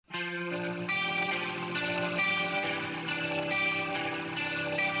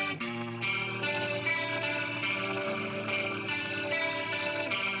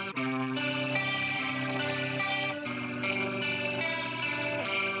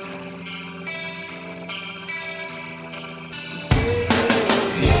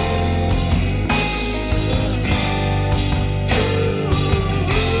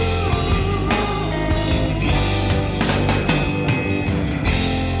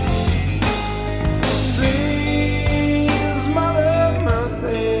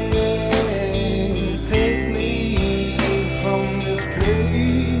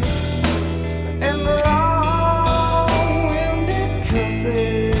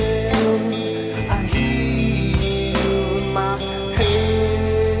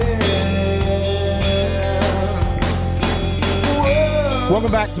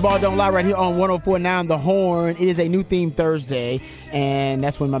Welcome back to Ball Don't Lie right here on 104.9 The Horn. It is a new theme Thursday, and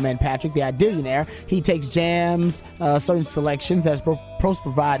that's when my man Patrick, the Idillionaire, he takes jams, certain selections that are supposed to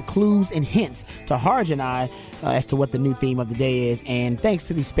provide clues and hints to Harj and I as to what the new theme of the day is. And thanks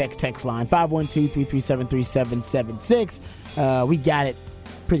to the Specs text line, 512-337-3776, we got it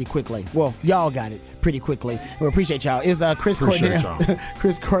pretty quickly. Well, y'all got it pretty quickly. We appreciate y'all. It was Chris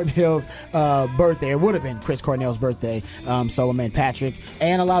Cornell's birthday. It would have been Chris Cornell's birthday. So my man Patrick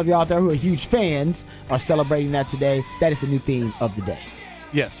and a lot of y'all out there who are huge fans are celebrating that today. That is the new theme of the day.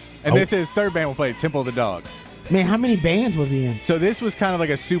 Yes. And this is third band will play, Temple of the Dog. Man, how many bands was he in? So this was kind of like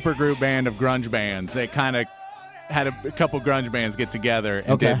a super group band of grunge bands. They kind of had a couple grunge bands get together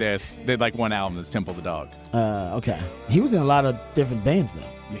and did this. They did like one album that's Temple of the Dog. Okay. He was in a lot of different bands, though.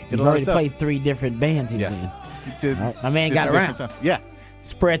 He's already played 3 different bands he was in. Right. My man got around. Yeah.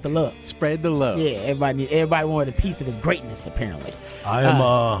 Spread the love. Spread the love. Yeah, everybody wanted a piece of his greatness, apparently. I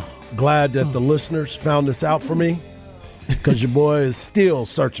am glad that the listeners found this out for me because your boy is still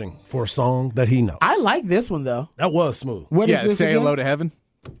searching for a song that he knows. I like this one, though. That was smooth. What is this Say again? Hello to Heaven.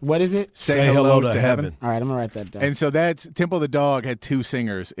 What is it? Say hello to heaven. All right, I'm going to write that down. And so that's Temple of the Dog had 2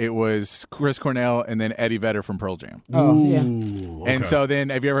 singers. It was Chris Cornell and then Eddie Vedder from Pearl Jam. Oh, yeah. Okay. And so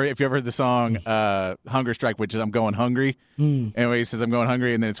then if you ever heard the song Hunger Strike, which is I'm Going Hungry. Anyway, he says I'm going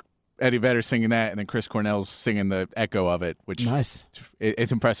hungry, and then it's Eddie Vedder singing that, and then Chris Cornell's singing the echo of it, which nice.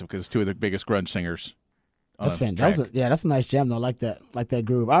 It's impressive because it's 2 of the biggest grunge singers. That's fantastic. That's a nice jam though. I like that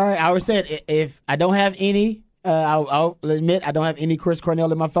groove. All right, I always said if I don't have any, I'll admit I don't have any Chris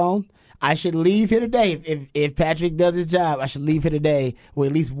Cornell in my phone. I should leave here today. If Patrick does his job, I should leave here today with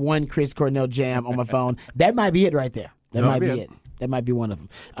at least one Chris Cornell jam on my phone. That might be it right there. That might be it. That might be one of them.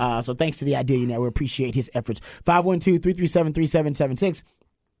 So thanks to the Idillionaire. We appreciate his efforts. 512-337-3776.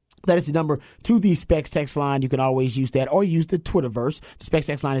 That is the number to the Specs text line. You can always use that or use the Twitterverse. The Specs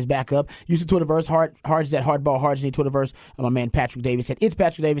text line is back up. Use the Twitterverse. Harj is at Hardball Harj in the Twitterverse. My man Patrick Davis said it's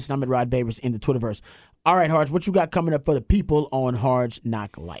Patrick Davis, and I'm at Rod Babers in the Twitterverse. All right, Harj, what you got coming up for the people on Harj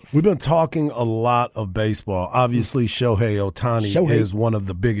Knock Life? We've been talking a lot of baseball. Obviously, Shohei Ohtani is one of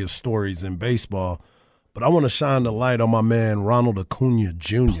the biggest stories in baseball. But I want to shine the light on my man Ronald Acuna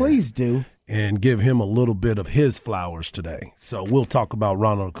Jr. Please do. And give him a little bit of his flowers today. So we'll talk about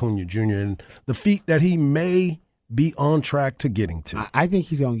Ronald Acuna Jr. and the feat that he may be on track to getting to. I think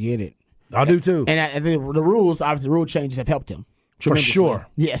he's going to get it. I do too. And I think the rules, obviously, the rule changes have helped him. For sure.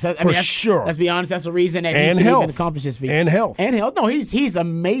 Yes, sure. Let's be honest. That's the reason that he can accomplish his feat. And health. No, he's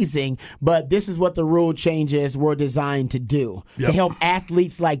amazing. But this is what the rule changes were designed to do to help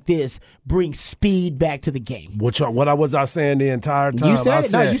athletes like this bring speed back to the game. What was I saying the entire time? You said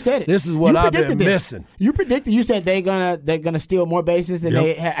it. You said it. This is what I've been missing. You predicted. You said they're gonna steal more bases than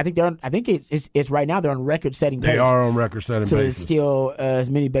they. I think it's right now they're on record-setting pace. They are on record-setting bases to steal as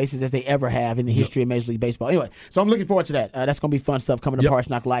many bases as they ever have in the history of Major League Baseball. Anyway, so I'm looking forward to that. That's gonna be fun stuff coming up Harj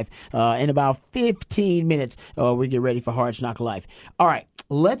Knock Life. In about 15 minutes, we get ready for Harj Knock Life. All right,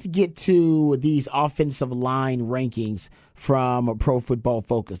 let's get to these offensive line rankings from Pro Football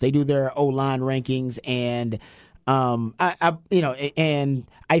Focus. They do their O-line rankings, and I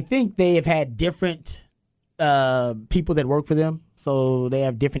think they have had different people that work for them. So they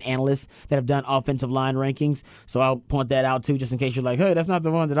have different analysts that have done offensive line rankings. So I'll point that out too, just in case you're like, hey, that's not the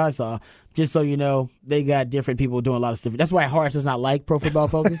one that I saw. Just so you know, they got different people doing a lot of stuff. That's why Harj does not like Pro Football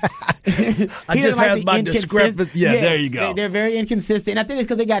Focus. I just have my discrepancy. Yeah, there you go. They're very inconsistent. And I think it's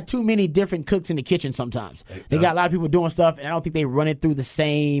because they got too many different cooks in the kitchen sometimes. They got a lot of people doing stuff, and I don't think they run it through the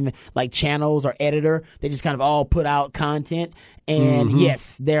same channels or editor. They just kind of all put out content. And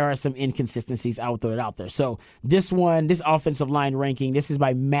yes, there are some inconsistencies. I would throw it out there. So this offensive line ranking, this is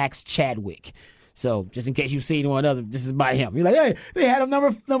by Max Chadwick. So just in case you've seen one other, this is by him. You're like, hey, they had him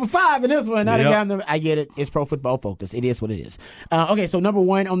number 5 in this one. Now they got him I get it. It's Pro Football Focus. It is what it is. Okay, so number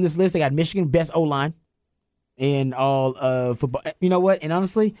 1 on this list, they got Michigan best O-line in all football. You know what? And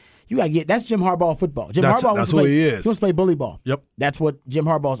honestly, you got to get that's Jim Harbaugh football. That's who he is. He wants to play bully ball. Yep. That's what Jim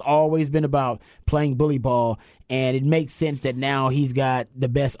Harbaugh's always been about, playing bully ball. And it makes sense that now he's got the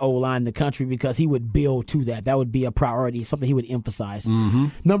best O-line in the country because he would build to that. That would be a priority, something he would emphasize.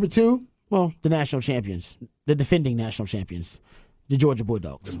 Number 2, well, the national champions, the defending national champions, the Georgia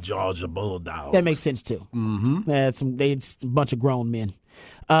Bulldogs. The Georgia Bulldogs. That makes sense, too. It's a bunch of grown men.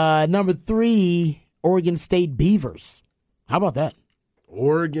 Number 3, Oregon State Beavers. How about that?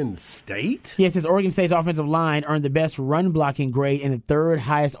 Oregon State? Yes, his Oregon State's offensive line earned the best run blocking grade and the 3rd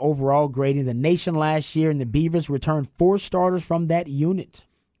highest overall grade in the nation last year, and the Beavers returned 4 starters from that unit.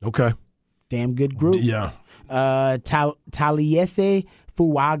 Okay. Damn good group. Yeah. Taliese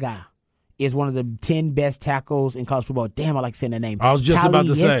Fuaga is one of the 10 best tackles in college football. Damn, I like saying that name. I was just about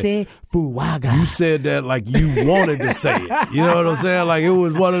to say. Fuaga. You said that like you wanted to say it. You know what I'm saying? Like it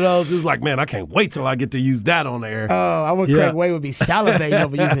was one of those. It was like, man, I can't wait till I get to use that on the air. Oh, I would Craig Way would be salivating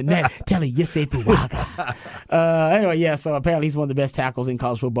over using that. Taliesin Fuaga. Anyway, yeah, so apparently he's one of the best tackles in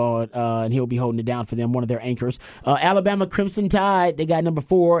college football, and he'll be holding it down for them, one of their anchors. Alabama Crimson Tide, they got number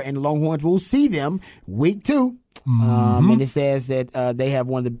 4, and the Longhorns will see them week 2. And it says that they have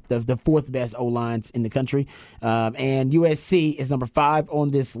one of the 4th best O-lines in the country. And USC is number 5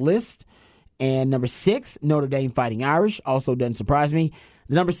 on this list. And number 6, Notre Dame Fighting Irish. Also doesn't surprise me.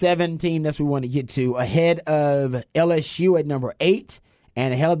 The number 7 team, that's what we want to get to, ahead of LSU at number 8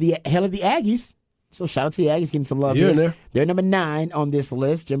 and ahead of the Aggies. So shout out to the Aggies getting some love here. They're number 9 on this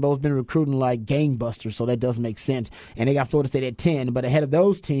list. Jimbo's been recruiting like gangbusters, so that does make sense. And they got Florida State at 10. But ahead of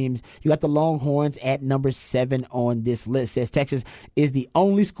those teams, you got the Longhorns at number 7 on this list. Says Texas is the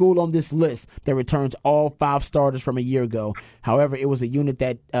only school on this list that returns all 5 starters from a year ago. However, it was a unit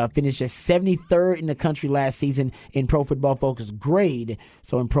that finished as 73rd in the country last season in Pro Football Focus grade,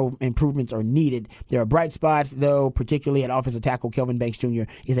 so improvements are needed. There are bright spots, though, particularly at offensive tackle. Kelvin Banks Jr.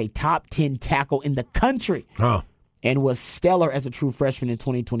 is a top 10 tackle in the country. And was stellar as a true freshman in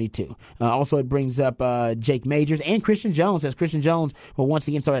 2022. Also, it brings up Jake Majors and Christian Jones, as Christian Jones will once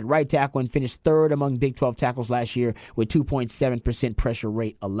again start at right tackle and finished 3rd among Big 12 tackles last year with 2.7% pressure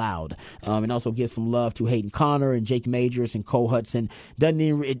rate allowed. And also gives some love to Hayden Connor and Jake Majors and Cole Hudson.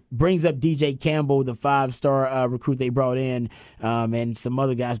 It brings up DJ Campbell, the 5-star recruit they brought in, and some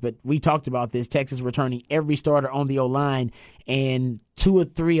other guys. But we talked about this. Texas returning every starter on the O-line and 2 or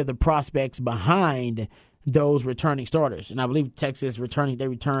 3 of the prospects behind those returning starters. And I believe Texas they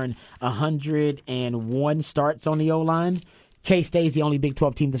return 101 starts on the O-line. K-State is the only Big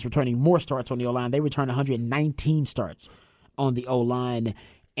 12 team that's returning more starts on the O-line. They return 119 starts on the O-line.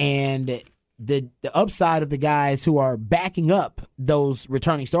 And the upside of the guys who are backing up those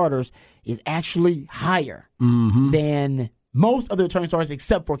returning starters is actually higher than most of the returning starters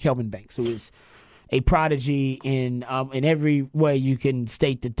except for Kelvin Banks, who is a prodigy in every way you can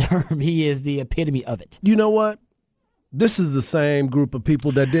state the term. He is the epitome of it. You know what? This is the same group of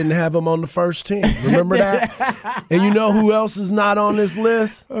people that didn't have him on the first team. Remember that? And you know who else is not on this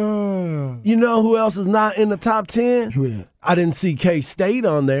list? You know who else is not in the top 10? Who that? I didn't see K-State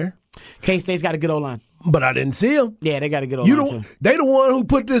on there. K-State's got a good O-line. But I didn't see him. Yeah, they got a good O-line too. They the one who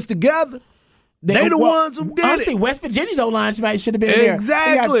put this together. They the ones who did honestly, it. West Virginia's O-line should have been there.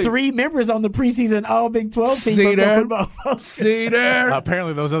 Exactly. They got 3 members on the preseason All Big 12 team. See there? See there?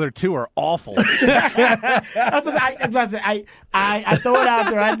 Apparently those other 2 are awful. I throw it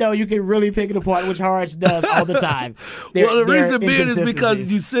out there. I know you can really pick it apart, which Harge does all the time. The reason being is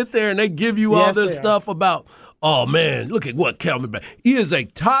because you sit there and they give you all this stuff about, oh, man, look at what Kelvin Banks. He is a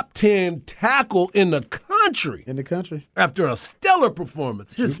top 10 tackle in the country. After a stellar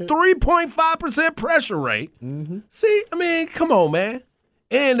performance. His 3.5% pressure rate. See, I mean, come on, man.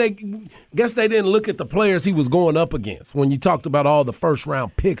 And they guess they didn't look at the players he was going up against when you talked about all the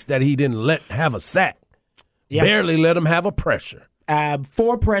first-round picks that he didn't let have a sack. Yep. Barely let him have a pressure.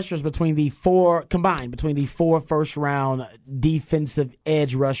 4 pressures between the 4 first-round defensive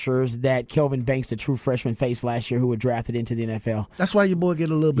edge rushers that Kelvin Banks, the true freshman, faced last year, who were drafted into the NFL. That's why your boy get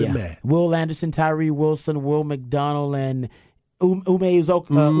a little bit mad. Will Anderson, Tyree Wilson, Will McDonald, and Ume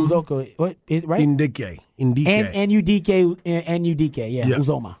Uzoka. What is right? Ndike. And UDK. Yeah,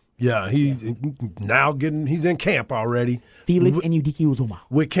 Uzoma. Yeah, he's in camp already. Felix and UDK Uzoma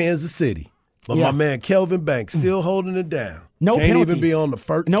with Kansas City. But my man Kelvin Banks still holding it down. No can't penalties. Even be on the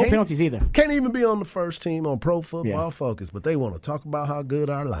first. No penalties either. Can't even be on the first team on Pro Football Focus. But they want to talk about how good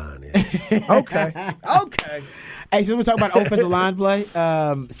our line is. Okay. Hey, so we're talking about offensive line play.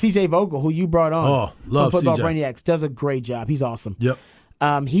 C.J. Vogel, who you brought on, love Football CJ. Brainiacs, does a great job. He's awesome. Yep.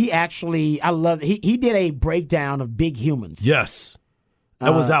 He actually, I love. He did a breakdown of big humans. Yes.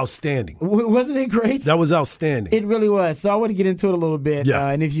 That was outstanding. Wasn't it great? That was outstanding. It really was. So I want to get into it a little bit. Yeah.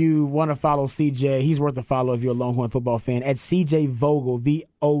 And if you want to follow CJ, he's worth a follow if you're a Longhorn football fan, at CJ Vogel,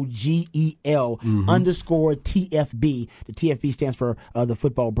 VOGEL _TFB. The TFB stands for the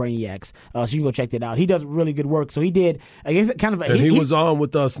Football Brainiacs. So you can go check that out. He does really good work. So he did, I guess, kind of. And he was on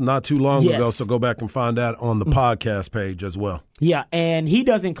with us not too long ago, so go back and find that on the podcast page as well. Yeah, and he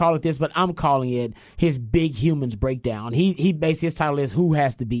doesn't call it this, but I'm calling it his Big Humans Breakdown. He basically, his title is Who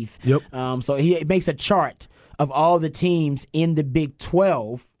Has the Beef? Yep. So he makes a chart of all the teams in the Big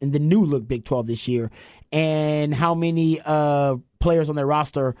 12, in the new look Big 12 this year, and how many players on their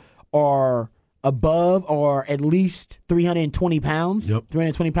roster are above or at least 320 pounds,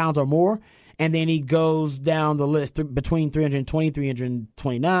 320 pounds or more. And then he goes down the list between 320,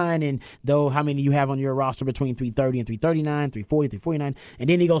 329, and though how many you have on your roster between 330 and 339, 340, 349, and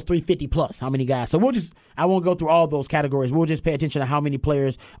then he goes 350 plus. How many guys? So I won't go through all those categories. We'll just pay attention to how many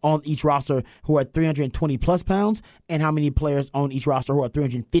players on each roster who are 320 plus pounds and how many players on each roster who are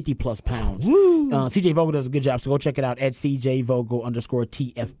 350 plus pounds. CJ Vogel does a good job, so go check it out at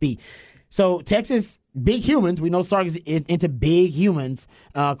CJVogel_TFB. So Texas, big humans. We know Sark is into big humans.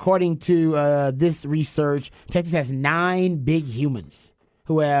 According to this research, Texas has 9 big humans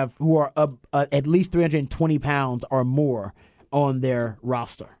who are at least 320 pounds or more on their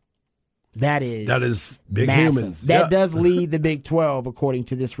roster. That is big massive. Humans. That does lead the Big 12, according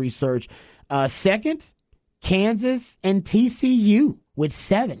to this research. Second, Kansas and TCU with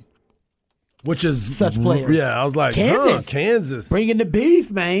 7. Which is such players. Yeah, I was like, Kansas. Bringing the beef,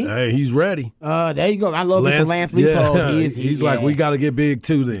 man. Hey, he's ready. There you go. I love this Lance Leipold. Yeah, he's like, we got to get big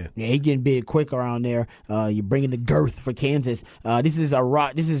too then. Yeah, he's getting big quick around there. You're bringing the girth for Kansas. This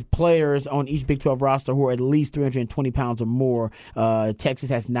is players on each Big 12 roster who are at least 320 pounds or more.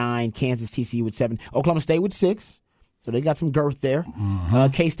 Texas has 9, Kansas, TCU with 7, Oklahoma State with 6. So they got some girth there.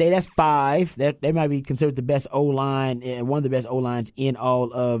 K-State has 5. They might be considered the best O-line, one of the best O-lines in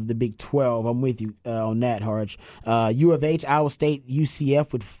all of the Big 12. I'm with you on that, Harge. U of H, Iowa State,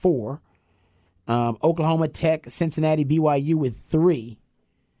 UCF with 4. Oklahoma, Tech, Cincinnati, BYU with 3.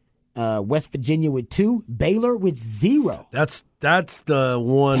 West Virginia with 2. Baylor with 0. That's the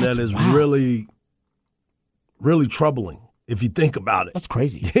one that is really, really troubling. If you think about it. That's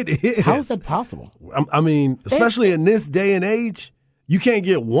crazy. It is. How is that possible? I mean, especially in this day and age, you can't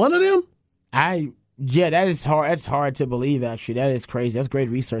get one of them? That is hard. That's hard to believe, actually. That is crazy. That's great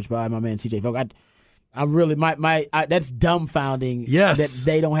research by my man CJ Vogel. I'm really that's dumbfounding. Yes. That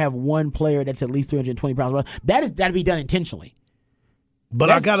they don't have one player that's at least 320 pounds. That'd be done intentionally.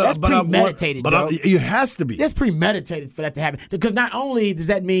 But that's premeditated. It has to be. That's premeditated for that to happen. Because not only does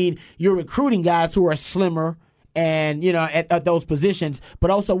that mean you're recruiting guys who are slimmer and at those positions, but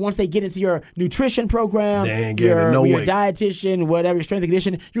also once they get into your nutrition program, your dietitian, whatever, your strength and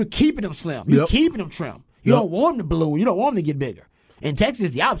conditioning, you're keeping them slim. You're keeping them trim. You don't want them to balloon. You don't want them to get bigger. In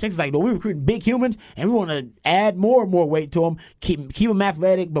Texas, the opposite. Texas is like, no, we're recruiting big humans, and we want to add more and more weight to them, keep them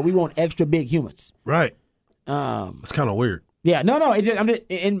athletic, but we want extra big humans. Right. It's kind of weird. Yeah, no.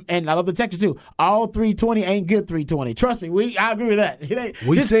 And I love the Texas too. All 320 ain't good 320. Trust me, I agree with that.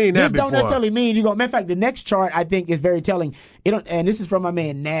 We've seen that before. This don't necessarily mean you're going. Matter of fact, the next chart I think is very telling. And this is from my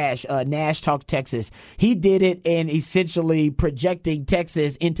man Nash. Nash Talk Texas. He did it in essentially projecting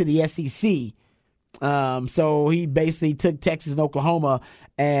Texas into the SEC. So he basically took Texas and Oklahoma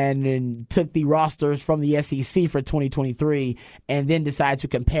and took the rosters from the SEC for 2023, and then decided to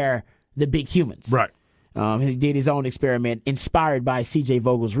compare the big humans. Right. He did his own experiment inspired by CJ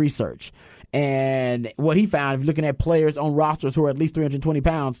Vogel's research. And what he found, if you're looking at players on rosters who are at least 320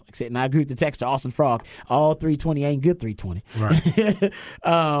 pounds, like I said, and I agree with the texter, Austin Frog, all 320 ain't good 320. Right.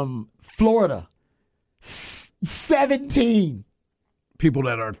 Florida, 17. People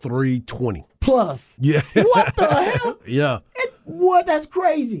that are 320. Plus. Yeah. What the hell? Yeah. What? That's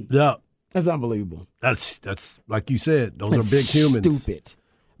crazy. Yeah. That's unbelievable. That's like you said, those are big humans. Stupid.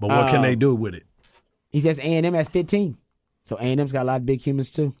 But what can they do with it? He says A&M has 15. So A&M's got a lot of big humans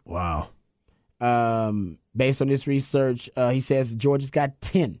too. Wow. Based on this research, he says Georgia's got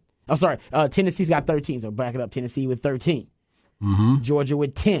 10. Oh, sorry. Tennessee's got 13. So back it up. Tennessee with 13. Mm-hmm. Georgia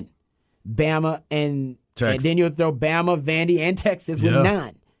with 10. Bama and then you'll throw Bama, Vandy, and Texas with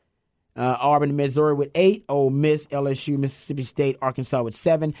 9. Auburn and Missouri with 8. Ole Miss, LSU, Mississippi State, Arkansas with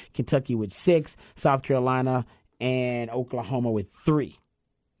 7. Kentucky with 6. South Carolina and Oklahoma with 3.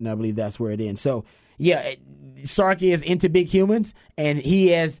 And I believe that's where it ends. So, yeah, Sark is into big humans, and he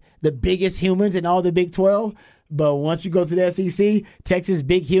has the biggest humans in all the Big 12. But once you go to the SEC, Texas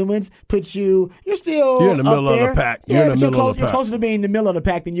big humans you're in the middle of the pack. You're closer to being in the middle of the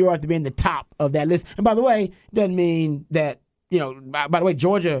pack than you are to being the top of that list. And by the way, doesn't mean that, by the way,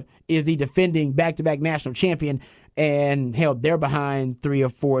 Georgia is the defending back-to-back national champion, and hell, they're behind 3 or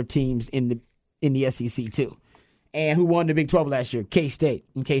 4 teams in the SEC too. And who won the Big 12 last year? K-State.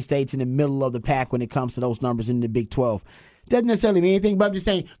 And K-State's in the middle of the pack when it comes to those numbers in the Big 12. Doesn't necessarily mean anything, but I'm just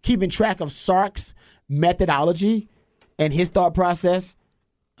saying, keeping track of Sark's methodology and his thought process,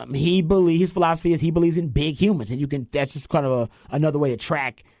 his philosophy is he believes in big humans, and that's just kind of another way to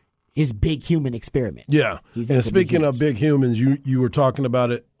track his big human experiment. Yeah. And speaking of big humans, you were talking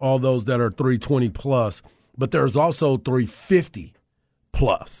about it, all those that are 320 plus, but there's also 350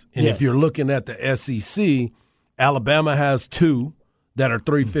 plus. And if you're looking at the SEC, Alabama has 2 that are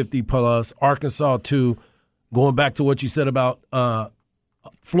 350 plus, Arkansas 2. Going back to what you said about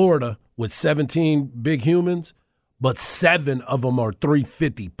Florida with 17 big humans, but 7 of them are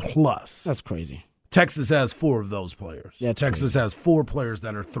 350 plus. That's crazy. Texas has 4 of those players. Yeah, Texas has 4 players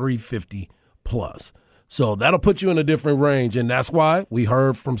that are 350 plus. So that'll put you in a different range, and that's why we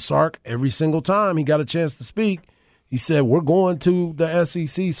heard from Sark every single time he got a chance to speak. He said, we're going to the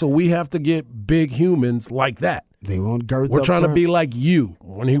SEC, so we have to get big humans like that. They want girth. We're trying to be like you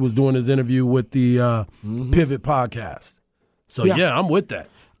when he was doing his interview with the Pivot podcast. So, yeah, I'm with that.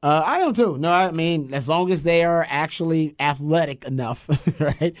 I am too. No, I mean, as long as they are actually athletic enough,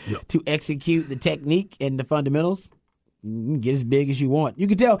 right, to execute the technique and the fundamentals, you can get as big as you want. You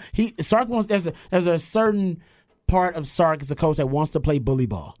can tell Sark wants. There's a certain part of Sark as a coach that wants to play bully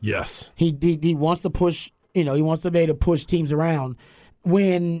ball. Yes, he wants to push. He wants to be able to push teams around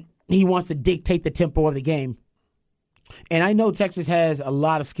when he wants to dictate the tempo of the game. And I know Texas has a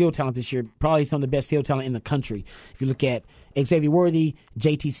lot of skill talent this year, probably some of the best skill talent in the country. If you look at Xavier Worthy,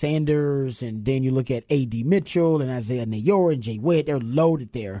 JT Sanders, and then you look at A.D. Mitchell and Isaiah Nayor and Jay Witt, they're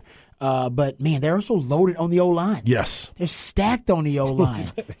loaded there. But, man, they're also loaded on the O-line. Yes. They're stacked on the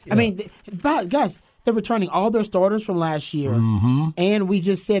O-line. I mean, guys, they're returning all their starters from last year. And we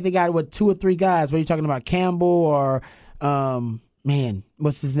just said they got, 2 or 3 guys. What are you talking about, Campbell or,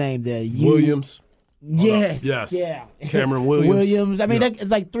 what's his name? Williams. Yes. Yeah. Cameron Williams. I mean,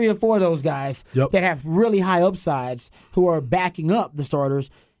 it's like 3 or 4 of those guys that have really high upsides who are backing up the starters.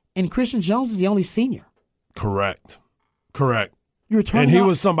 And Christian Jones is the only senior. Correct. And he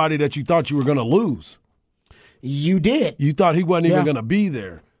was somebody that you thought you were going to lose. You did. You thought he wasn't even going to be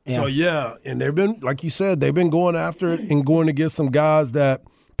there. Yeah. So, and they've been, like you said, they've been going after it and going to get some guys that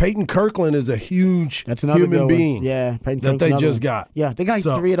Peyton Kirkland is a huge human being that they just got. Yeah, they got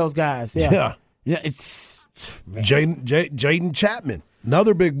 3 of those guys. Yeah, it's Jaden Chapman,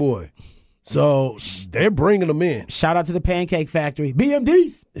 another big boy. So they're bringing them in. Shout out to the Pancake Factory,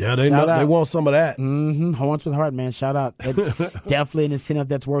 BMDs. Yeah, they want some of that. Horns with heart, man. Shout out. It's definitely an incentive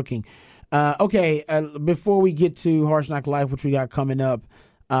that's working. Okay, before we get to Harsh Knock Life, which we got coming up,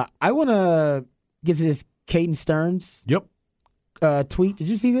 I want to get to this Caden Stearns tweet. Did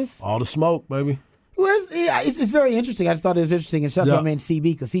you see this? All the smoke, baby. Well, it's very interesting. I just thought it was interesting. And shout out to my man CB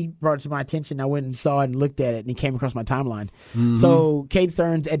because he brought it to my attention. I went and saw it and looked at it, and he came across my timeline. So Caden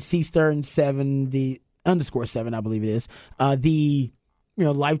Stearns at CStearns7, the _7, I believe it is, the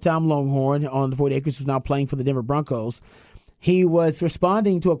lifetime Longhorn on the 40 acres who's now playing for the Denver Broncos. He was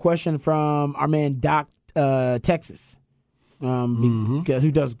responding to a question from our man Doc Texas, because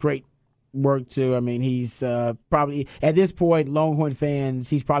who does great work too. I mean, he's probably at this point Longhorn fans.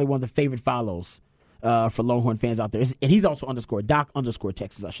 He's probably one of the favorite follows for Longhorn fans out there, and he's also Doc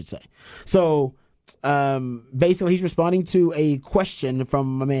 _Texas, I should say. So basically, he's responding to a question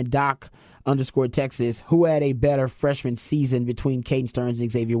from my man Doc _Texas, who had a better freshman season between Caden Stearns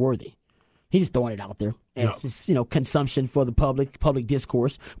and Xavier Worthy. He's just throwing it out there. It's just consumption for the public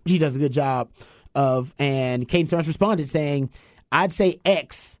discourse, which he does a good job of. And Caden Stearns responded saying, "I'd say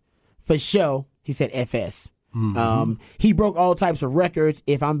X for show." He said FS. He broke all types of records.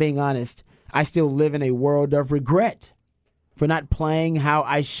 If I'm being honest, I still live in a world of regret for not playing how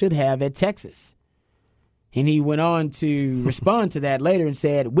I should have at Texas. And he went on to respond to that later and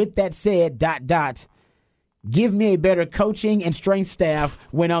said, "With that said, ... give me a better coaching and strength staff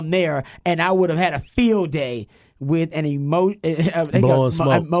when I'm there, and I would have had a field day with an emoji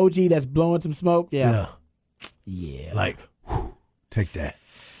that's blowing some smoke." Yeah. Like, take that.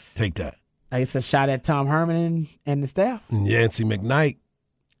 Like it's a shot at Tom Herman and the staff. And Yancey McKnight.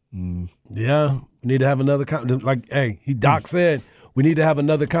 Yeah. We need to have another Doc said, we need to have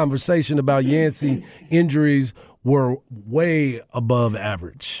another conversation about Yancey. Injuries were way above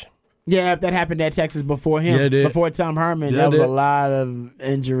average. Yeah, that happened at Texas before him. Before Tom Herman, that was a lot of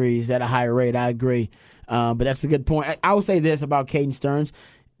injuries at a high rate. I agree. But that's a good point. I will say this about Caden Stearns.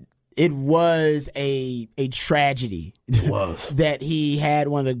 It was a tragedy that he had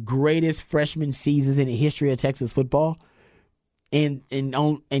one of the greatest freshman seasons in the history of Texas football and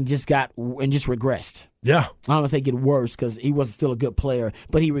just regressed. Yeah. I don't want to say get worse because he was still a good player,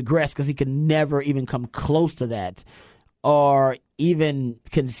 but he regressed because he could never even come close to that or even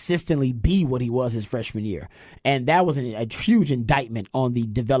consistently be what he was his freshman year. And that was a huge indictment on the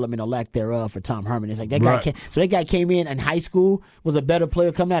development or lack thereof for Tom Herman. It's like that guy came in high school, was a better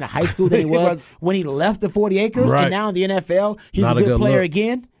player coming out of high school than he was when he left the 40 acres. And now in the NFL, he's a good player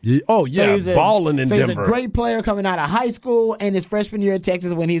again. Balling in Denver. He was a great player coming out of high school and his freshman year at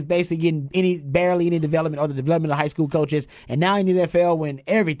Texas when he's basically getting barely any development or the development of high school coaches. And now in the NFL when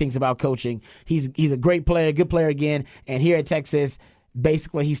everything's about coaching, he's a great player, good player again. And here at Texas,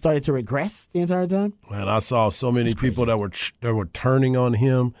 basically he started to regress the entire time. Man, I saw so many people that were turning on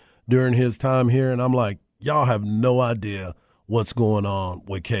him during his time here, and I'm like, y'all have no idea what's going on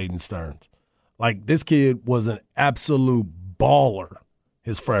with Caden Stearns. Like, this kid was an absolute baller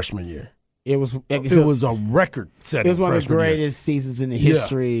his freshman year. It was a record-setting. It was one of the greatest seasons in the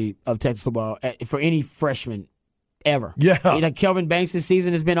history of Texas football for any freshman ever. Yeah, like Kelvin Banks'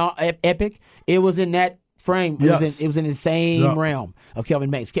 season has been all epic. It was in that frame. It was in the same realm of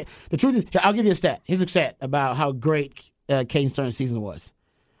Kelvin Banks. The truth is, I'll give you a stat. Here's a stat about how great Caden Stearns' season was.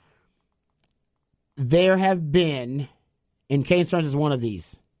 There have been, and Caden Stearns is one of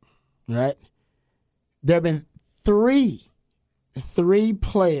these, right? There have been three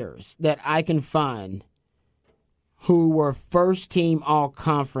players that I can find who were first-team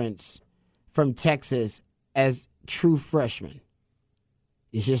all-conference from Texas as true freshmen.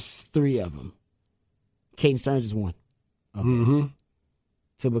 It's just three of them. Caden Stearns is one of those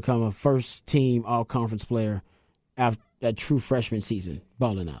to become a first-team all-conference player after a true freshman season,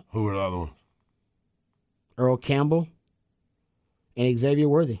 balling out. Who are the other ones? Earl Campbell and Xavier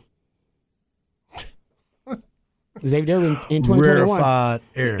Worthy. Xavier in 2021. Rarefied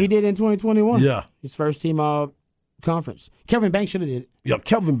air. He did in 2021. Yeah. His first team all conference. Kelvin Banks should have did it. Yeah,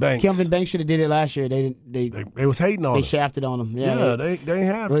 Kelvin Banks should have did it last year. They was hating on him. They shafted on him. Yeah, they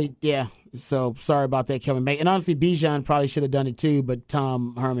have it. Yeah. So sorry about that, Kelvin Banks. And honestly, Bijan probably should have done it too, but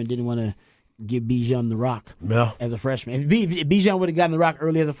Tom Herman didn't want to give Bijan the rock as a freshman. If Bijan would have gotten the rock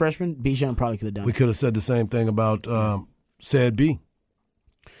early as a freshman, Bijan probably could have done it. We could have said the same thing about Said B.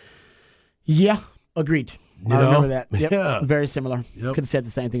 Yeah, agreed. I remember that. Yep. Yeah. Very similar. Yep. Could have said the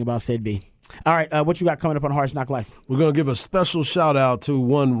same thing about Sid B. All right, what you got coming up on Hard Knock Life? We're going to give a special shout-out to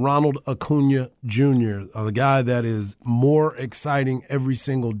one Ronald Acuna Jr., the guy that is more exciting every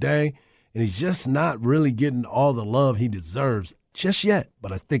single day, and he's just not really getting all the love he deserves just yet,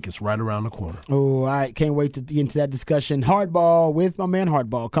 but I think it's right around the corner. Oh, all right. Can't wait to get into that discussion. Hardball with my man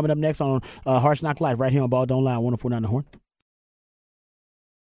Hardball coming up next on Hard Knock Life right here on Ball Don't Lie, 104.9 The Horn.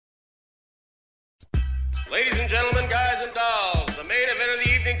 Ladies and gentlemen, guys and dolls, the main event of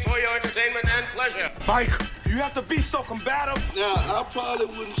the evening for your entertainment and pleasure. Mike, you have to be so combative. Now, I probably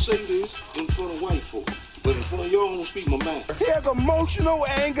wouldn't say this in front of white folk, but in front of y'all, I'm gonna speak my mind. He has emotional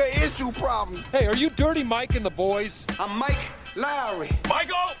anger issue problem. Hey, are you Dirty Mike and the boys? I'm Mike Lowry.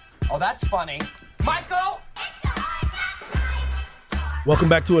 Michael! Oh, that's funny. Michael! Welcome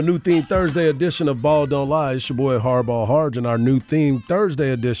back to a new Theme Thursday edition of Ball Don't Lie. It's your boy Hardball Harge, and our new Theme Thursday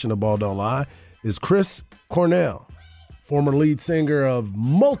edition of Ball Don't Lie is Chris Cornell, former lead singer of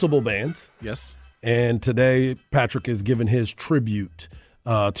multiple bands. Yes. And today, Patrick is giving his tribute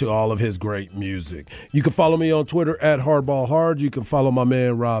to all of his great music. You can follow me on Twitter at Hardball Harge. You can follow my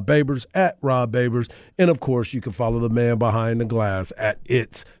man Rob Babers at Rob Babers. And, of course, you can follow the man behind the glass at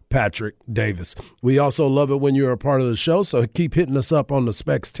It's Patrick Davis. We also love it when you're a part of the show, so keep hitting us up on the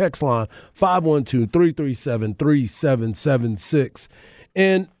Specs text line, 512-337-3776.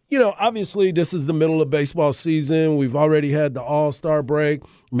 And you know, obviously, this is the middle of baseball season. We've already had the All-Star break.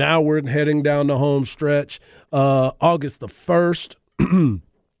 Now we're heading down the home stretch. August the 1st,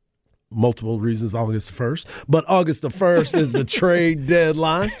 multiple reasons August the 1st, but August the 1st is the trade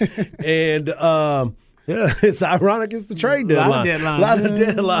deadline. And, yeah, it's ironic it's the trade deadline. A lot of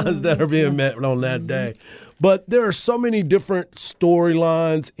deadlines that are being met on that day. But there are so many different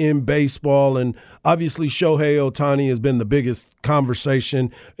storylines in baseball, and obviously Shohei Ohtani has been the biggest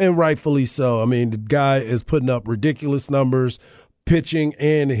conversation, and rightfully so. I mean, the guy is putting up ridiculous numbers, pitching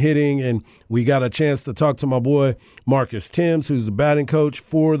and hitting, and we got a chance to talk to my boy Marcus Timms, who's the batting coach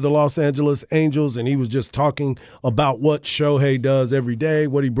for the Los Angeles Angels, and he was just talking about what Shohei does every day,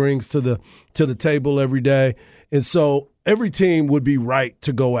 what he brings to the table every day. And so every team would be right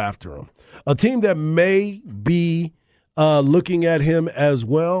to go after him. A team that may be looking at him as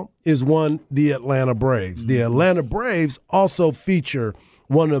well is the Atlanta Braves. The Atlanta Braves also feature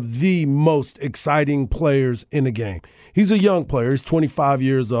one of the most exciting players in the game. He's a young player. He's 25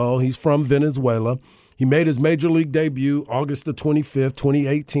 years old. He's from Venezuela. He made his major league debut August the 25th,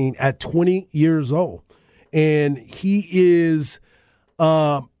 2018, at 20 years old. And he is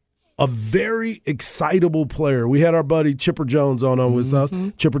a very excitable player. We had our buddy Chipper Jones on with us.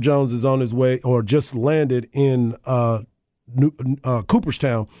 Chipper Jones is on his way or just landed in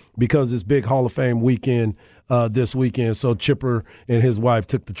Cooperstown because it's big Hall of Fame weekend this weekend. So Chipper and his wife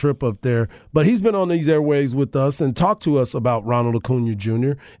took the trip up there. But he's been on these airways with us and talked to us about Ronald Acuna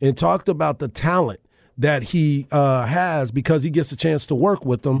Jr. and talked about the talent that he has because he gets a chance to work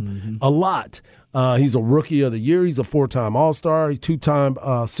with them a lot. He's a Rookie of the Year. He's a 4-time All-Star. He's 2-time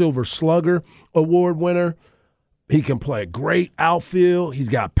Silver Slugger Award winner. He can play great outfield. He's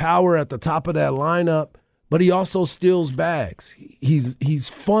got power at the top of that lineup. but he also steals bags. He's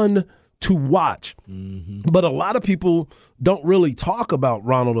fun to watch. But a lot of people don't really talk about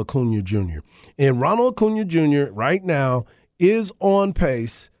Ronald Acuna Jr. And Ronald Acuna Jr. right now is on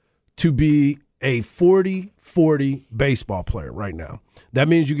pace to be a 40-40 baseball player right now. That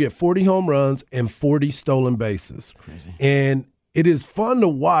means you get 40 home runs and 40 stolen bases. Crazy. And it is fun to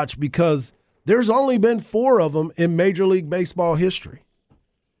watch because there's only been 4 of them in Major League Baseball history.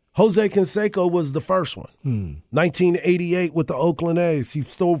 Jose Canseco was the first one. 1988 with the Oakland A's. He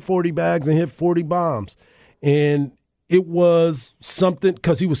stole 40 bags and hit 40 bombs. And it was something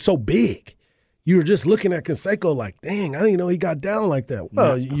because he was so big. You were just looking at Canseco like, dang, I didn't know he got down like that.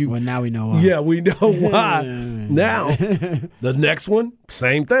 Well, now we know why. Yeah, we know why. Now, the next one,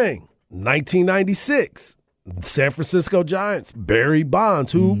 same thing. 1996, San Francisco Giants, Barry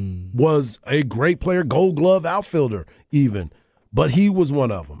Bonds, who was a great player, Gold Glove outfielder even. But he was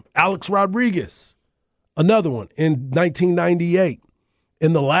one of them. Alex Rodriguez, another one in 1998.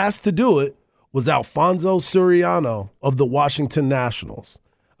 And the last to do it was Alfonso Soriano of the Washington Nationals.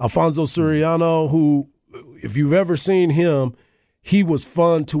 Alfonso Soriano, who, if you've ever seen him, he was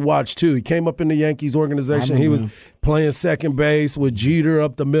fun to watch too. He came up in the Yankees organization. He was playing second base with Jeter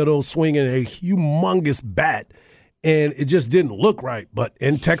up the middle, swinging a humongous bat. And it just didn't look right.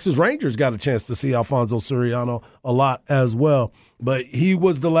 And Texas Rangers got a chance to see Alfonso Soriano a lot as well. But he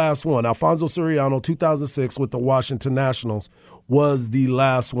was the last one. Alfonso Soriano, 2006 with the Washington Nationals, was the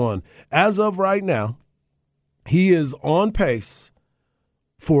last one. As of right now, he is on pace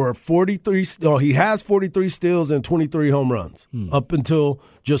for 43. He has 43 steals and 23 home runs up until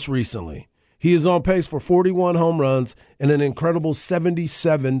just recently. He is on pace for 41 home runs and an incredible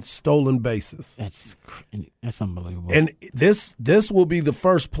 77 stolen bases. That's unbelievable. And this will be the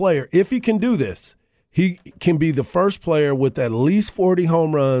first player, if he can do this, he can be the first player with at least 40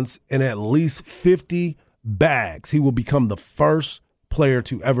 home runs and at least 50 bags. He will become the first player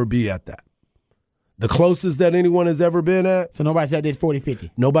to ever be at that. The closest that anyone has ever been at. So nobody's ever did 40-50?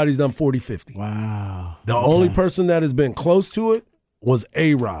 Nobody's done 40-50. Wow. The only person that has been close to it was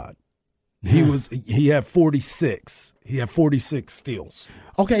A-Rod. He had 46. He had 46 steals.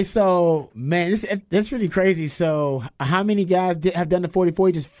 Okay, so man, that's really crazy. So how many guys have done the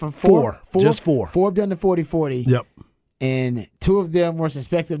 40-40? Just four? Just four. 4 have done the 40-40. Yep. And 2 of them were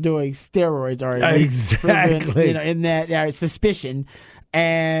suspected of doing steroids, or exactly proven, in that suspicion.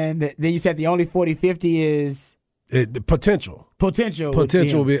 And then you said the only 40-50 is potential. Potential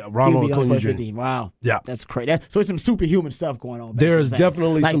will be Ronald Acuna Jr. Wow. Yeah. That's crazy. So it's some superhuman stuff going on. There is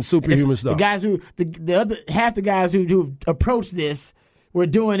definitely some superhuman stuff. The guys the other half the guys who approached this were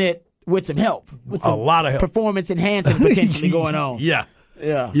doing it with some help. With some a lot of help. Performance enhancing potentially going on. Yeah.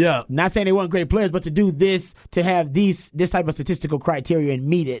 Yeah. Not saying they weren't great players, but to do this, to have this type of statistical criteria and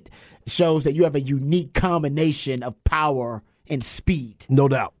meet it, shows that you have a unique combination of power and speed. No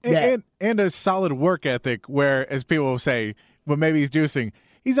doubt. And a solid work ethic where, as people will say, well, maybe he's juicing.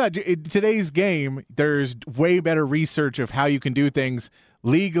 He's not. In today's game, there's way better research of how you can do things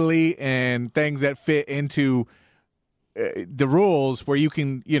legally and things that fit into the rules where you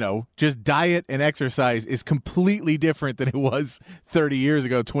can, just diet and exercise is completely different than it was 30 years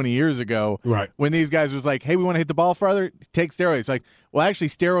ago, 20 years ago. Right. When these guys was like, hey, we want to hit the ball farther, take steroids. Like, well, actually,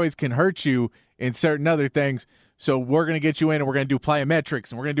 steroids can hurt you in certain other things. So we're going to get you in and we're going to do plyometrics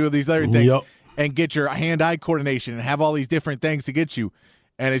and we're going to do these other things and get your hand-eye coordination and have all these different things to get you.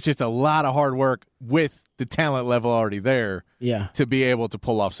 And it's just a lot of hard work with the talent level already there to be able to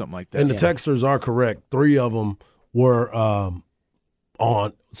pull off something like that. And the texters are correct. 3 of them were on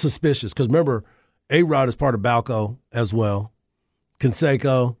suspicious. Because remember, A-Rod is part of Balco as well.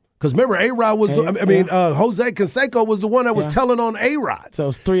 Canseco. Because remember, A-Rod was Jose Canseco was the one that was telling on A-Rod. So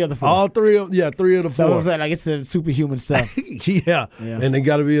it's 3 of the 4. All 3 of the 4. So it's like it's a superhuman stuff. yeah. And they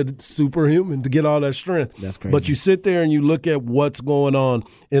got to be a superhuman to get all that strength. That's crazy. But you sit there and you look at what's going on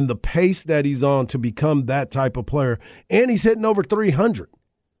and the pace that he's on to become that type of player. And he's hitting over 300.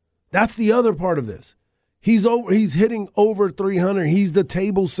 That's the other part of this. He's hitting over 300. He's the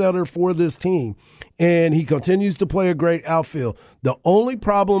table setter for this team. And he continues to play a great outfield. The only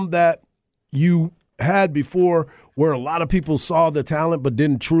problem that you had before where a lot of people saw the talent but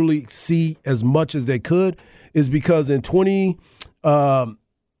didn't truly see as much as they could is because in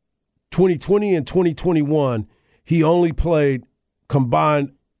 2020 and 2021, he only played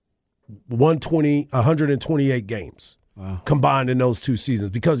combined 128 games combined in those 2 seasons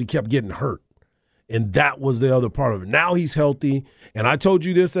because he kept getting hurt. And that was the other part of it. Now he's healthy. And I told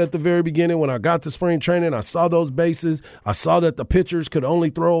you this at the very beginning when I got to spring training. I saw those bases. I saw that the pitchers could only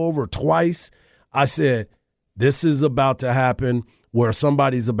throw over twice. I said, this is about to happen where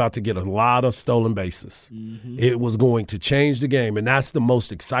somebody's about to get a lot of stolen bases. Mm-hmm. It was going to change the game, and that's the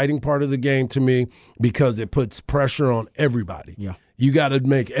most exciting part of the game to me because it puts pressure on everybody. Yeah. You got to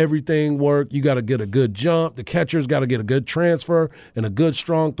make everything work. You got to get a good jump. The catcher's got to get a good transfer and a good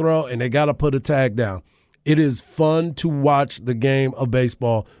strong throw, and they got to put a tag down. It is fun to watch the game of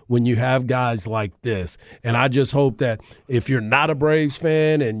baseball when you have guys like this. And I just hope that if you're not a Braves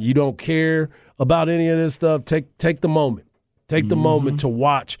fan and you don't care about any of this stuff, take the moment. Take the moment to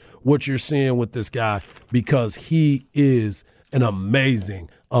watch what you're seeing with this guy because he is an amazing,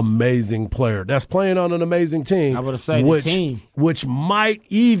 amazing player that's playing on an amazing team. I would say the team. Which might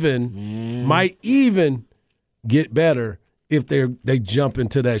even get better if they jump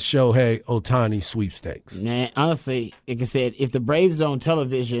into that Shohei Ohtani sweepstakes. Man, honestly, like I said, if the Braves on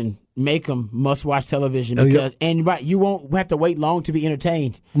television, make them must-watch television because, and right, you won't have to wait long to be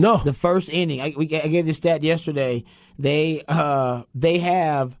entertained. No. The first inning, I gave this stat yesterday, they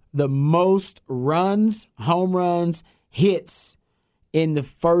have the most runs, home runs, hits in the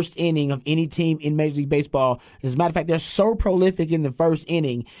first inning of any team in Major League Baseball. As a matter of fact, they're so prolific in the first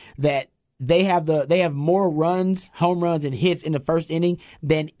inning that they have more runs, home runs, and hits in the first inning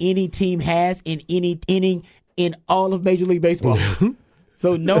than any team has in any inning in all of Major League Baseball.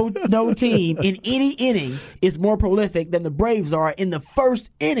 So no team in any inning is more prolific than the Braves are in the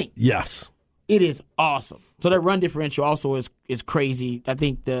first inning. Yes. It is awesome. So their run differential also is crazy. I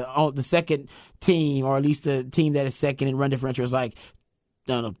think the second team, or at least the team that is second in run differential, is like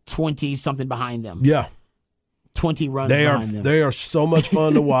 20-something behind them. Yeah. 20 runs behind them. They are so much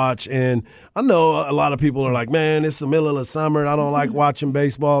fun to watch. And I know a lot of people are like, man, it's the middle of the summer and I don't like watching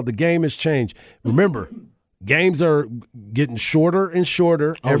baseball. The game has changed. Remember, games are getting shorter and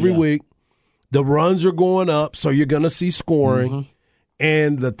shorter every week. The runs are going up, so you're going to see scoring. Mm-hmm.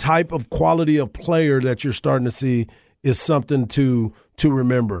 And the type of quality of player that you're starting to see is something to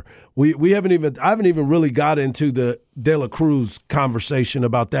remember. I haven't even really got into the De La Cruz conversation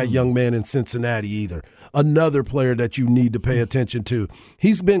about that young man in Cincinnati either. Another player that you need to pay attention to.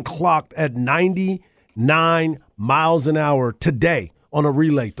 He's been clocked at 99 miles an hour today on a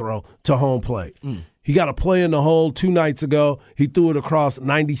relay throw to home plate. He got a play in the hole 2 nights ago. He threw it across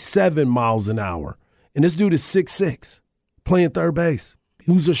 97 miles an hour. And this dude is 6'6", playing third base.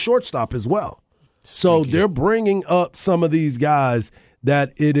 He was a shortstop as well. So they're bringing up some of these guys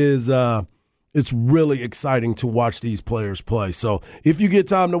that it is it's really exciting to watch these players play. So if you get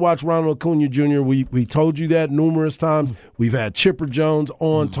time to watch Ronald Acuna Jr., we told you that numerous times. We've had Chipper Jones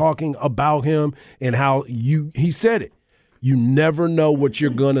on talking about him and how he said it. You never know what you're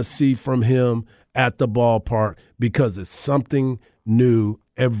going to see from him at the ballpark because it's something new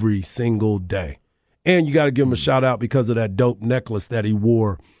every single day. And you got to give him a shout-out because of that dope necklace that he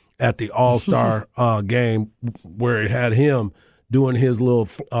wore at the All-Star game where it had him doing his little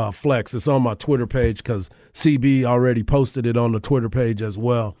flex. It's on my Twitter page because CB already posted it on the Twitter page as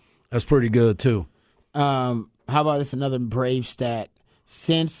well. That's pretty good, too. How about this, another Brave stat?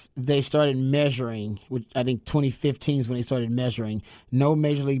 Since they started measuring, which I think 2015 is when they started measuring, no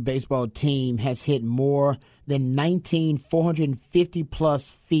Major League Baseball team has hit more than 19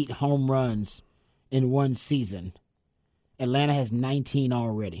 450-plus feet home runs in one season. Atlanta has 19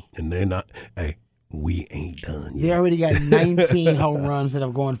 already. And they're not – hey, we ain't done yet. They already got 19 home runs that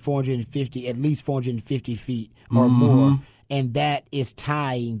have gone 450, at least 450 feet or more, and that is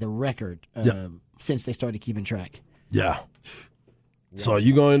tying the record since they started keeping track. Yeah. So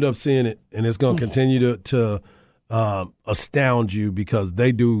you're going to end up seeing it, and it's going to continue to astound you because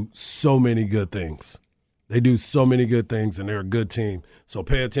they do so many good things. They do so many good things, and they're a good team. So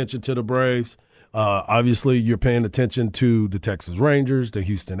pay attention to the Braves. Obviously, you're paying attention to the Texas Rangers, the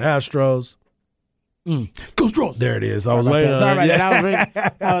Houston Astros. Go Stros. There it is. I was waiting. Sorry about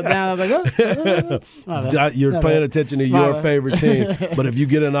that. I was down. I was like, You're paying attention to your favorite team. But if you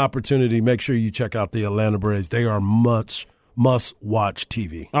get an opportunity, make sure you check out the Atlanta Braves. They are must-watch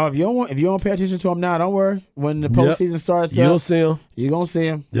TV. Oh, if you don't pay attention to them now, don't worry. When the postseason starts, you'll see them. You're gonna see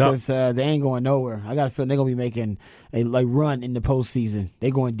them because they ain't going nowhere. I got a feeling they're gonna be making a run in the postseason.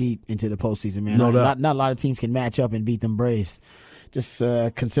 They're going deep into the postseason, man. No doubt. Not a lot of teams can match up and beat them Braves. Just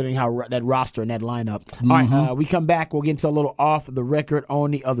considering how that roster and that lineup. All right, we come back. We'll get into a little off the record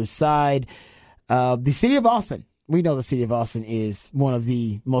on the other side. The city of Austin. We know the city of Austin is one of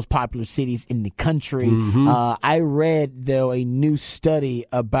the most popular cities in the country. I read, though, a new study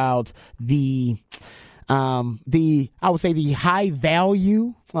about the high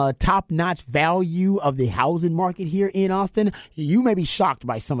value, top-notch value of the housing market here in Austin. You may be shocked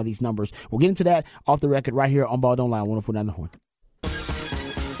by some of these numbers. We'll get into that off the record right here on Ball Don't Lie, 104.9 The Horn.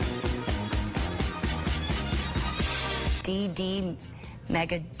 DD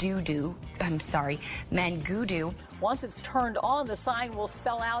Mangudu. Once it's turned on, the sign will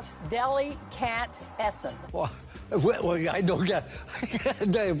spell out Delicatessen. Well, I don't get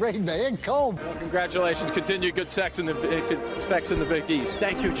they bring me in cold. Well, congratulations. Continue good sex in the Big East.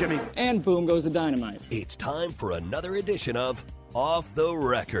 Thank you, Jimmy. And boom goes the dynamite. It's time for another edition of Off the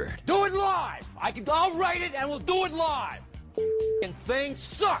Record. Do it live. I'll write it and we'll do it live. And thing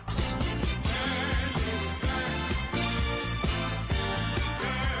sucks.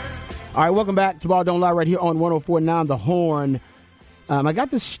 All right, welcome back to Ball Don't Lie right here on 104.9 The Horn. I got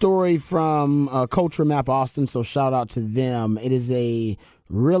this story from Culture Map Austin, so shout out to them. It is a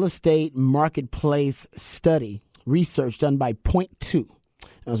real estate marketplace study, research done by Point2.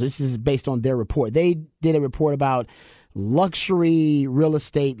 So this is based on their report. They did a report about luxury real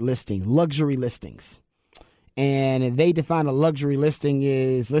estate luxury listings. And they define a luxury listing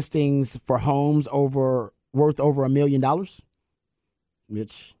is listings for homes worth over $1 million,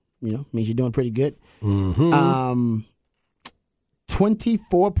 which... means you're doing pretty good.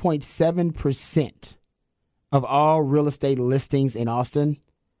 24.7% of all real estate listings in Austin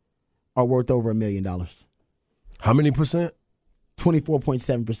are worth over $1 million. How many percent?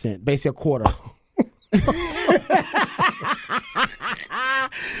 24.7%, basically a quarter.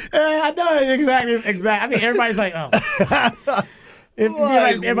 I know exactly. I think everybody's like, oh.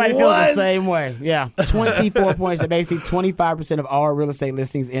 Everybody feels the same way. Yeah. 24 points. Basically, 25% of all real estate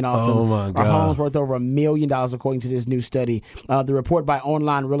listings in Austin are homes worth over $1 million, according to this new study. The report by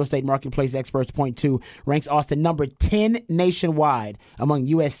online real estate marketplace experts Point2 ranks Austin number 10 nationwide among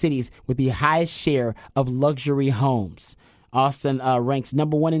U.S. cities with the highest share of luxury homes. Austin ranks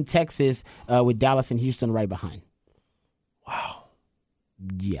number 1 in Texas, with Dallas and Houston right behind. Wow.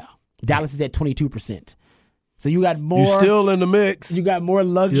 Yeah. Dallas is at 22%. So you got more. You're still in the mix. You got more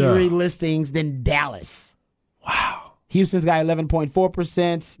luxury listings than Dallas. Wow. Houston's got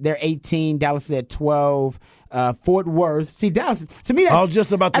 11.4%. They're 18. Dallas is at 12. Fort Worth. See, Dallas, to me, I was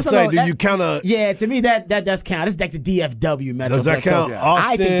just about to say, do you kind of... Yeah, to me, that does count. It's like the DFW Metroplex. Does that count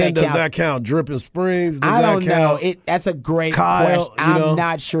Austin? I think does that count Dripping Springs? I don't know. That's a great question. I'm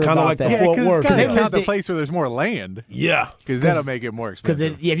not sure about like that. The Fort Worth. Because they count the place where there's more land. Yeah. Because that'll make it more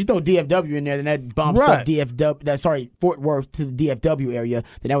expensive. Because if you throw DFW in there, then that bumps up Fort Worth to the DFW area.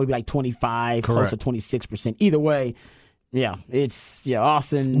 Then that would be like 25, close to 26%. Either way, yeah, it's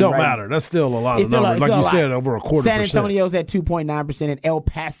Austin. Don't matter. That's still a lot of numbers. Like you said, over a quarter. San Antonio's at 2.9%, and El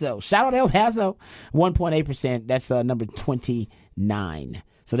Paso. Shout out El Paso, 1.8%. That's number 29.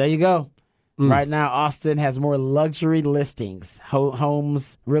 So there you go. Right now, Austin has more luxury listings,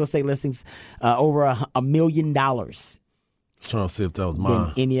 homes, real estate listings, over $1 million. Trying to see if that was mine.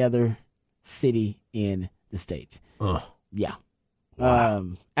 Than any other city in the state. Yeah. Wow.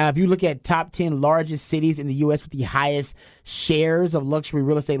 If you look at top 10 largest cities in the U.S. with the highest shares of luxury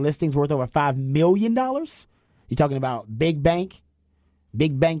real estate listings worth over $5 million, you're talking about big bank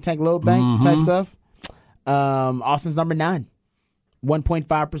type, little bank type stuff. Austin's number 9,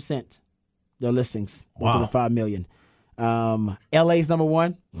 1.5%. Their listings worth over $5 million. LA's number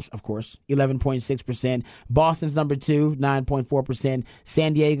 1, of course, 11.6%. Boston's number 2, 9.4%.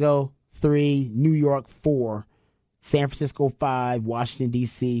 San Diego 3, New York 4. San Francisco 5, Washington,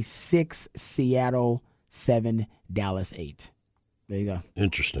 D.C. 6, Seattle 7, Dallas 8. There you go.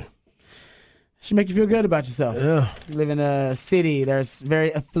 Interesting. Should make you feel good about yourself. Yeah. You live in a city that's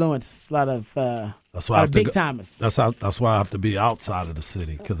very affluent. It's a lot of big timers. That's why I have to be outside of the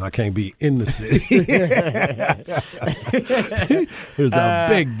city, because I can't be in the city. There's a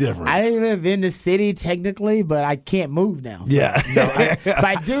big difference. I live in the city technically, but I can't move now. So, yeah. If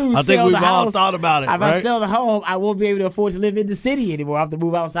I do I think we've all thought about it, if I sell the home, I won't be able to afford to live in the city anymore. I have to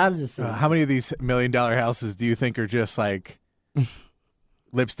move outside of the city. How many of these $1 million houses do you think are just like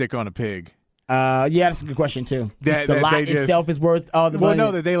lipstick on a pig? Yeah, that's a good question too. The lot itself is worth all the money. Well,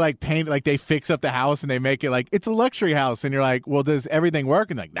 no, that they like paint, like they fix up the house and they make it like it's a luxury house, and you're like, well, does everything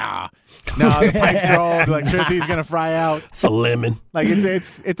work? And like, nah, the pipes are old, the electricity's gonna fry out. It's a lemon. Like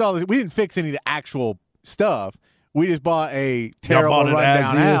it's all this. We didn't fix any of the actual stuff. We just bought a terrible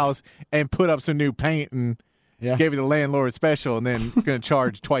rundown house and put up some new paint and gave it the landlord special, and then going to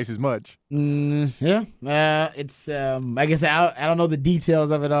charge twice as much. It's I guess I don't know the details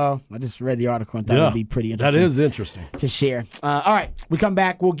of it all. I just read the article and thought it would be pretty interesting. That is interesting to share. All right, we come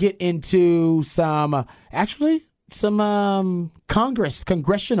back. We'll get into some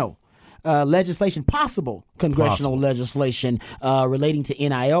congressional legislation, possible congressional legislation relating to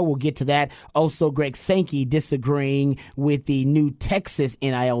NIL. We'll get to that. Also, Greg Sankey disagreeing with the new Texas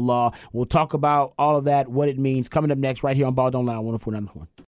NIL law. We'll talk about all of that, what it means, coming up next right here on Ball Don't Lie on 104.9 The Horn.